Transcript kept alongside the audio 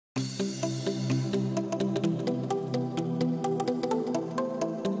In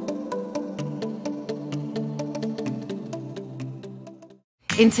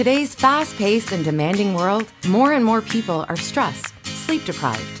today's fast-paced and demanding world, more and more people are stressed,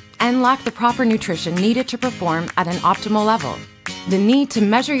 sleep-deprived, and lack the proper nutrition needed to perform at an optimal level. The need to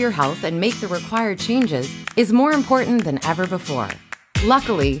measure your health and make the required changes is more important than ever before.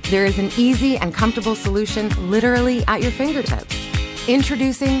 Luckily, there is an easy and comfortable solution literally at your fingertips.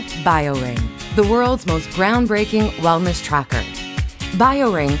 Introducing BioRing, the world's most groundbreaking wellness tracker.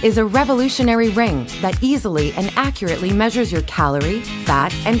 BioRing is a revolutionary ring that easily and accurately measures your calorie,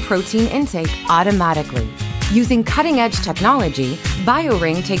 fat, and protein intake automatically. Using cutting-edge technology,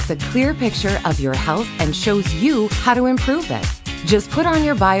 BioRing takes a clear picture of your health and shows you how to improve it. Just put on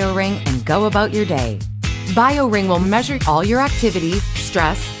your BioRing and go about your day. BioRing will measure all your activity,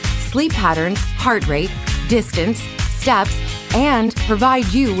 stress, sleep patterns, heart rate, distance, steps, and provide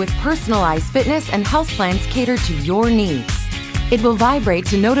you with personalized fitness and health plans catered to your needs. It will vibrate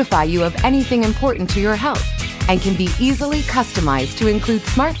to notify you of anything important to your health and can be easily customized to include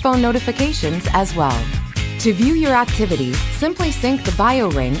smartphone notifications as well. To view your activity, simply sync the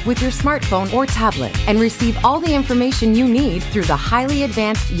BioRing with your smartphone or tablet and receive all the information you need through the highly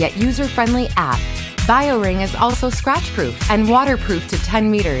advanced yet user-friendly app. BioRing is also scratch-proof and waterproof to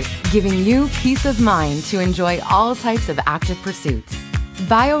 10 meters, giving you peace of mind to enjoy all types of active pursuits.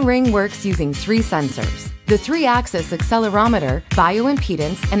 BioRing works using 3 sensors: the 3-axis accelerometer,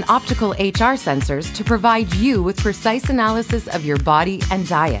 bioimpedance, and optical HR sensors to provide you with precise analysis of your body and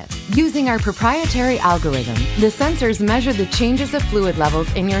diet. Using our proprietary algorithm, the sensors measure the changes of fluid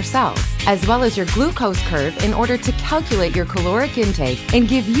levels in your cells, as well as your glucose curve in order to calculate your caloric intake and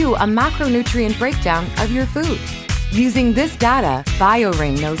give you a macronutrient breakdown of your food. Using this data,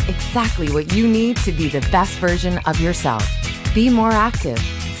 BioRing knows exactly what you need to be the best version of yourself. Be more active,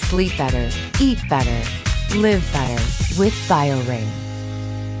 sleep better, eat better, live better with BioRing.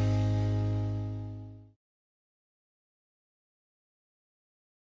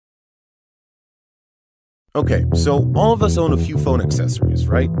 Okay, so all of us own a few phone accessories,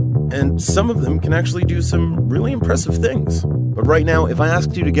 right? And some of them can actually do some really impressive things. But right now, if I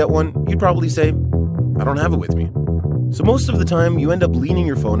asked you to get one, you'd probably say, I don't have it with me. So most of the time, you end up leaning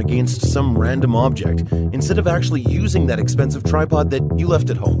your phone against some random object instead of actually using that expensive tripod that you left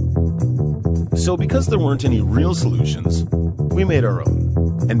at home. So because there weren't any real solutions, we made our own.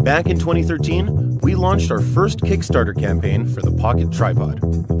 And back in 2013, we launched our first Kickstarter campaign for the Pocket Tripod,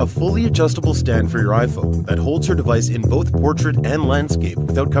 a fully adjustable stand for your iPhone that holds your device in both portrait and landscape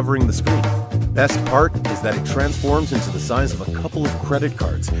without covering the screen. Best part is that it transforms into the size of a couple of credit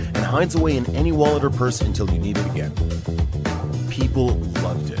cards and hides away in any wallet or purse until you need it again. People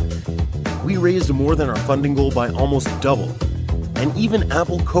loved it. We raised more than our funding goal by almost double. And even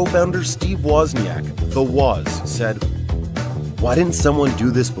Apple co-founder Steve Wozniak, the Woz, said, "Why didn't someone do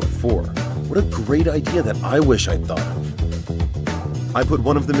this before? What a great idea that I wish I'd thought of." I put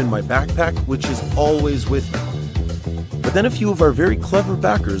one of them in my backpack, which is always with me. But then a few of our very clever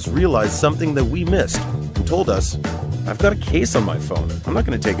backers realized something that we missed and told us, "I've got a case on my phone. I'm not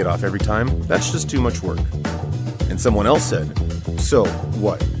going to take it off every time. That's just too much work." And someone else said, "So,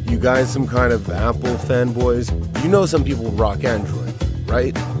 what? You guys some kind of Apple fanboys? You know some people rock Android,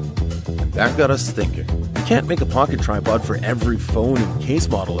 right?" And that got us thinking. You can't make a pocket tripod for every phone and case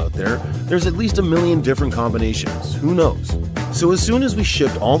model out there. There's at least a million different combinations. Who knows? So as soon as we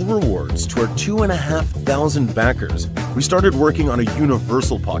shipped all the rewards to our 2,500 backers, we started working on a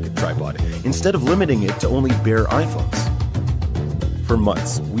universal pocket tripod instead of limiting it to only bare iPhones. For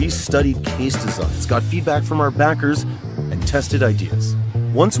months, we studied case designs, got feedback from our backers, and tested ideas.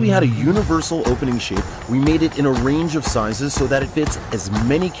 Once we had a universal opening shape, we made it in a range of sizes so that it fits as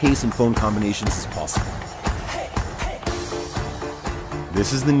many case and phone combinations as possible.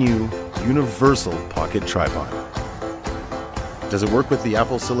 This is the new universal pocket tripod. Does it work with the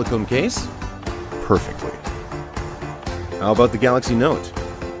Apple silicone case? Perfectly. How about the Galaxy Note?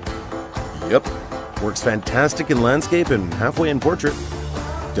 Yep, works fantastic in landscape and halfway in portrait.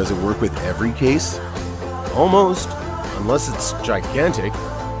 Does it work with every case? Almost, unless it's gigantic.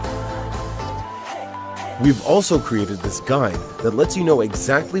 We've also created this guide that lets you know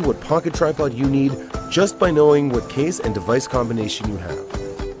exactly what pocket tripod you need just by knowing what case and device combination you have.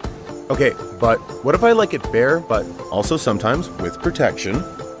 Okay, but what if I like it bare, but also sometimes with protection?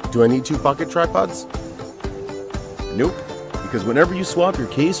 Do I need 2 pocket tripods? Nope, because whenever you swap your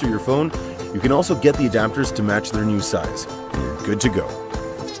case or your phone, you can also get the adapters to match their new size, and you're good to go.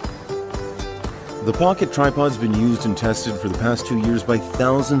 The pocket tripod's been used and tested for the past 2 years by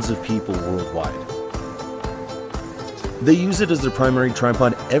thousands of people worldwide. They use it as their primary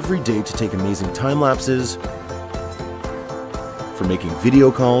tripod every day to take amazing time lapses, for making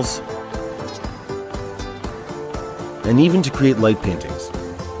video calls, and even to create light paintings.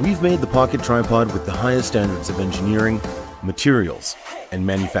 We've made the Pocket Tripod with the highest standards of engineering, materials, and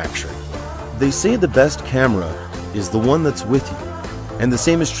manufacturing. They say the best camera is the one that's with you, and the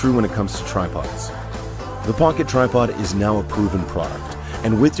same is true when it comes to tripods. The Pocket Tripod is now a proven product,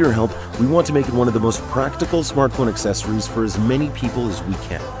 and with your help, we want to make it one of the most practical smartphone accessories for as many people as we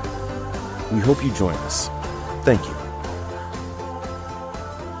can. We hope you join us. Thank you.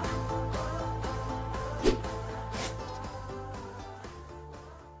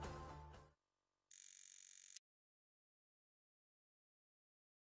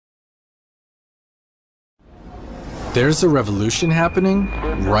 There's a revolution happening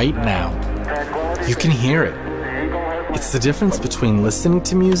right now. You can hear it. It's the difference between listening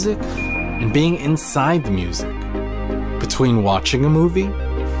to music and being inside the music, between watching a movie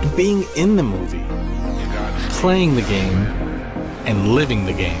and being in the movie, playing the game and living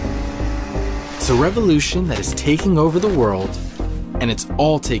the game. It's a revolution that is taking over the world, and it's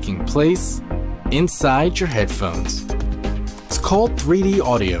all taking place inside your headphones. It's called 3D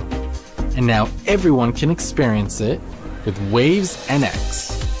audio, and now everyone can experience it with Waves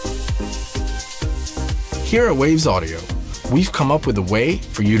NX. Here at Waves Audio, we've come up with a way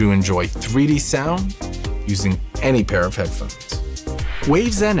for you to enjoy 3D sound using any pair of headphones.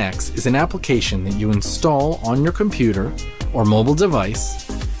 Waves NX is an application that you install on your computer or mobile device,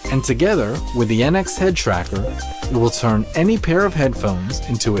 and together with the NX head tracker, it will turn any pair of headphones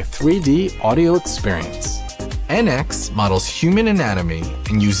into a 3D audio experience. NX models human anatomy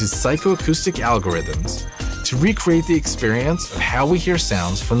and uses psychoacoustic algorithms to recreate the experience of how we hear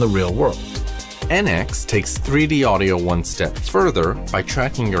sounds from the real world. NX takes 3D audio one step further by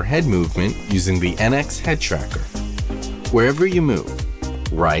tracking your head movement using the NX head tracker. Wherever you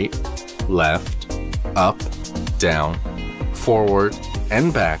move, right, left, up, down, forward,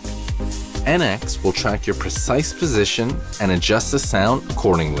 and back, NX will track your precise position and adjust the sound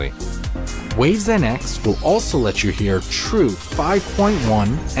accordingly. Waves NX will also let you hear true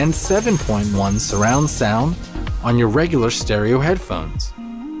 5.1 and 7.1 surround sound on your regular stereo headphones.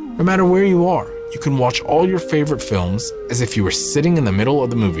 No matter where you are, you can watch all your favorite films as if you were sitting in the middle of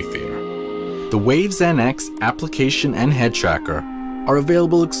the movie theater. The Waves NX application and head tracker are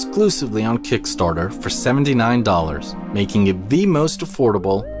available exclusively on Kickstarter for $79, making it the most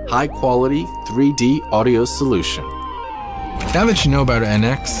affordable, high-quality 3D audio solution. Now that you know about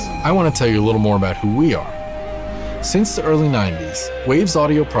NX, I want to tell you a little more about who we are. Since the early 90s, Waves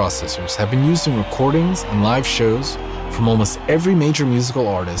audio processors have been used in recordings and live shows from almost every major musical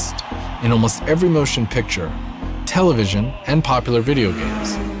artist, in almost every motion picture, television, and popular video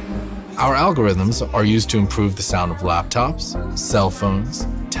games. Our algorithms are used to improve the sound of laptops, cell phones,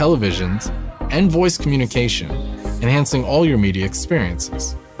 televisions, and voice communication, enhancing all your media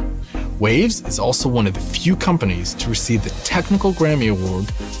experiences. Waves is also one of the few companies to receive the Technical Grammy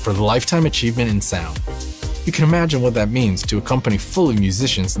Award for the Lifetime Achievement in Sound. You can imagine what that means to a company full of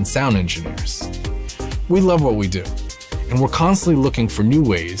musicians and sound engineers. We love what we do, and we're constantly looking for new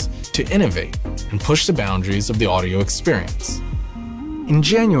ways to innovate and push the boundaries of the audio experience. In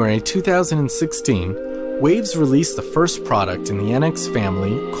January 2016, Waves released the first product in the NX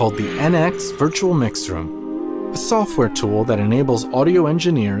family called the NX Virtual Mix Room, a software tool that enables audio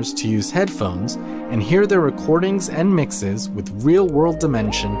engineers to use headphones and hear their recordings and mixes with real-world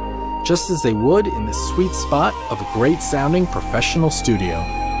dimension, just as they would in the sweet spot of a great-sounding professional studio.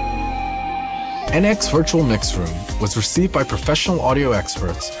 NX Virtual Mix Room was received by professional audio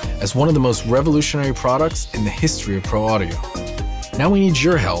experts as one of the most revolutionary products in the history of pro audio. Now we need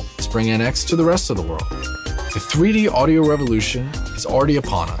your help to bring NX to the rest of the world. The 3D audio revolution is already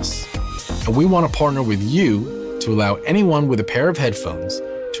upon us, and we want to partner with you to allow anyone with a pair of headphones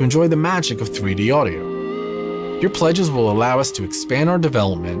to enjoy the magic of 3D audio. Your pledges will allow us to expand our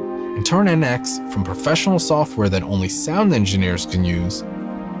development and turn NX from professional software that only sound engineers can use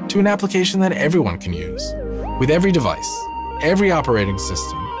to an application that everyone can use, with every device, every operating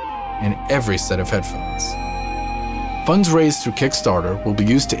system, and every set of headphones. Funds raised through Kickstarter will be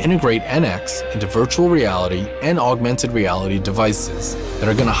used to integrate NX into virtual reality and augmented reality devices that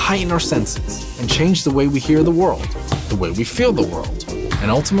are going to heighten our senses and change the way we hear the world, the way we feel the world,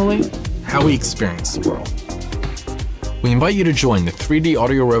 and ultimately, how we experience the world. We invite you to join the 3D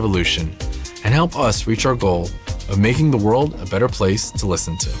audio revolution and help us reach our goal of making the world a better place to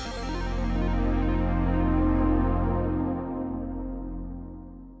listen to.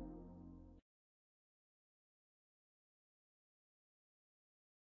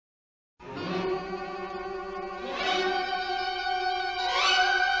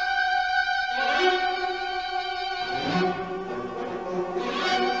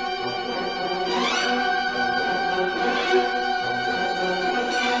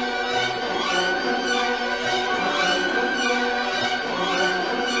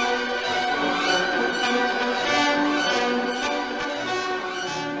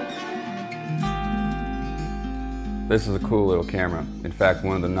 This is a cool little camera. In fact,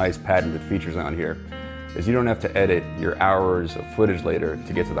 one of the nice patented features on here is you don't have to edit your hours of footage later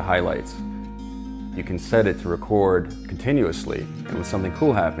to get to the highlights. You can set it to record continuously, and when something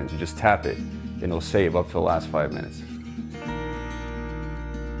cool happens, you just tap it and it'll save up to the last 5 minutes.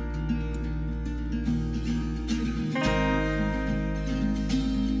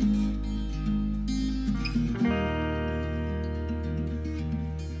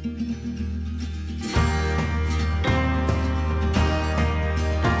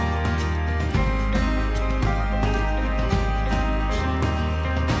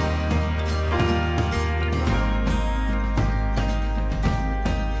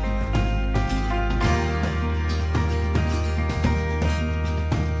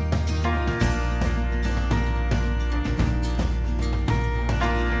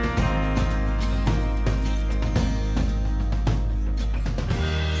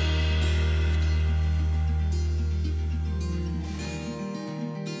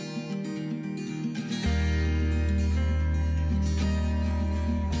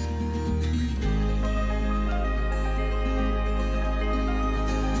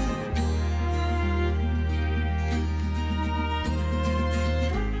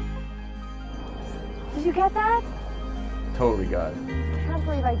 Did you get that? Totally got it. I can't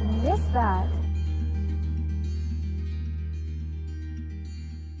believe I missed that.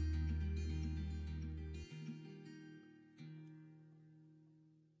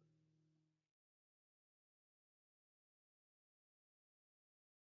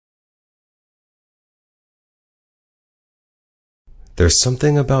 There's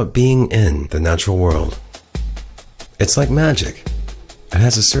something about being in the natural world. It's like magic. It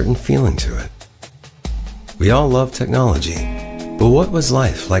has a certain feeling to it. We all love technology, but what was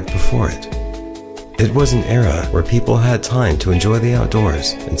life like before it? It was an era where people had time to enjoy the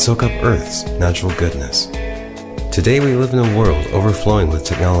outdoors and soak up Earth's natural goodness. Today we live in a world overflowing with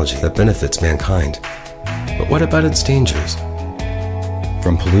technology that benefits mankind. But what about its dangers?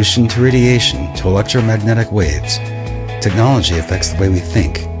 From pollution to radiation to electromagnetic waves, technology affects the way we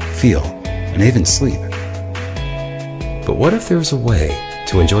think, feel, and even sleep. But what if there was a way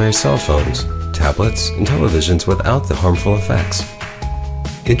to enjoy our cell phones, tablets, and televisions without the harmful effects?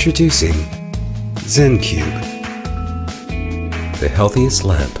 Introducing Zen Cube, the healthiest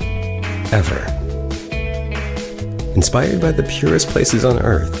lamp ever. Inspired by the purest places on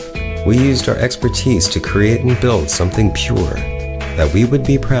Earth, we used our expertise to create and build something pure that we would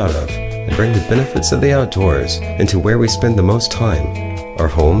be proud of and bring the benefits of the outdoors into where we spend the most time, our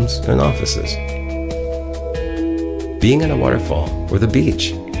homes and offices. Being at a waterfall or the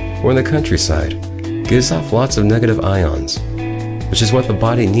beach or in the countryside gives off lots of negative ions, which is what the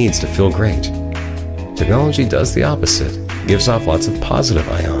body needs to feel great. Technology does the opposite, gives off lots of positive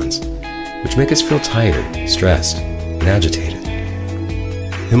ions, which make us feel tired, stressed, and agitated.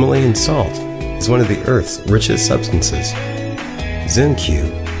 Himalayan salt is one of the Earth's richest substances. Zen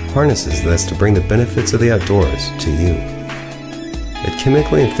Cube harnesses this to bring the benefits of the outdoors to you. It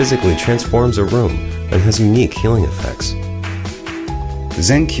chemically and physically transforms a room and has unique healing effects. The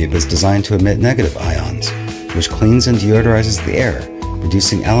Zen Cube is designed to emit negative ions, which cleans and deodorizes the air,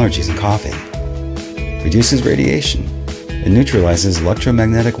 reducing allergies and coughing, reduces radiation, and neutralizes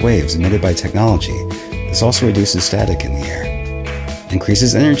electromagnetic waves emitted by technology. This also reduces static in the air,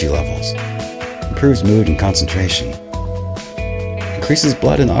 increases energy levels, improves mood and concentration, increases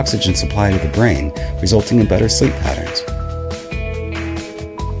blood and oxygen supply to the brain, resulting in better sleep patterns.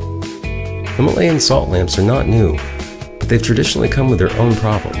 Himalayan salt lamps are not new, but they've traditionally come with their own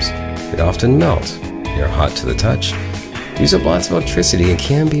problems. They often melt, they are hot to the touch, use up lots of electricity, and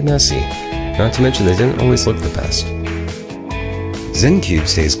can be messy, not to mention they didn't always look the best. Zen Cube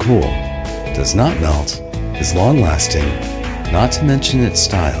stays cool, does not melt, is long-lasting, not to mention its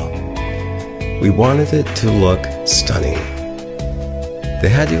style. We wanted it to look stunning. They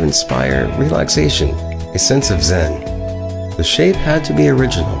had to inspire relaxation, a sense of zen. The shape had to be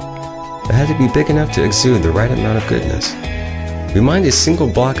original. It had to be big enough to exude the right amount of goodness. We mined a single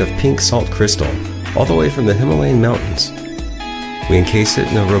block of pink salt crystal all the way from the Himalayan mountains. We encased it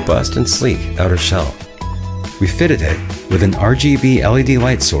in a robust and sleek outer shell. We fitted it with an RGB LED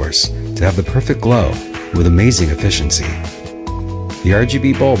light source to have the perfect glow with amazing efficiency. The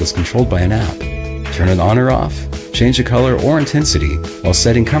RGB bulb is controlled by an app. Turn it on or off, change the color or intensity while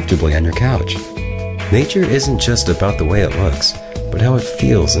sitting comfortably on your couch. Nature isn't just about the way it looks, but how it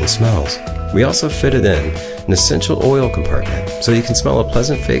feels and smells. We also fitted in an essential oil compartment so you can smell a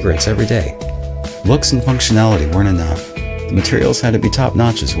pleasant fragrance every day. Looks and functionality weren't enough. The materials had to be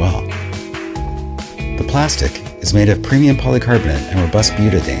top-notch as well. The plastic is made of premium polycarbonate and robust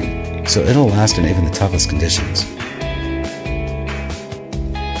butadiene, so it'll last in even the toughest conditions.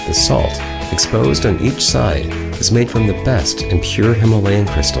 The salt, exposed on each side, is made from the best and pure Himalayan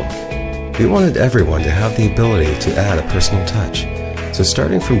crystal. We wanted everyone to have the ability to add a personal touch. So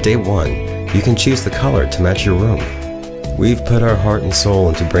starting from day one, you can choose the color to match your room. We've put our heart and soul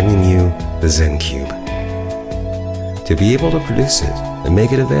into bringing you the Zen Cube. To be able to produce it and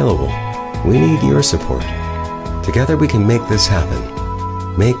make it available, we need your support. Together we can make this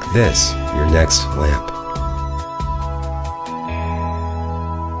happen. Make this your next lamp.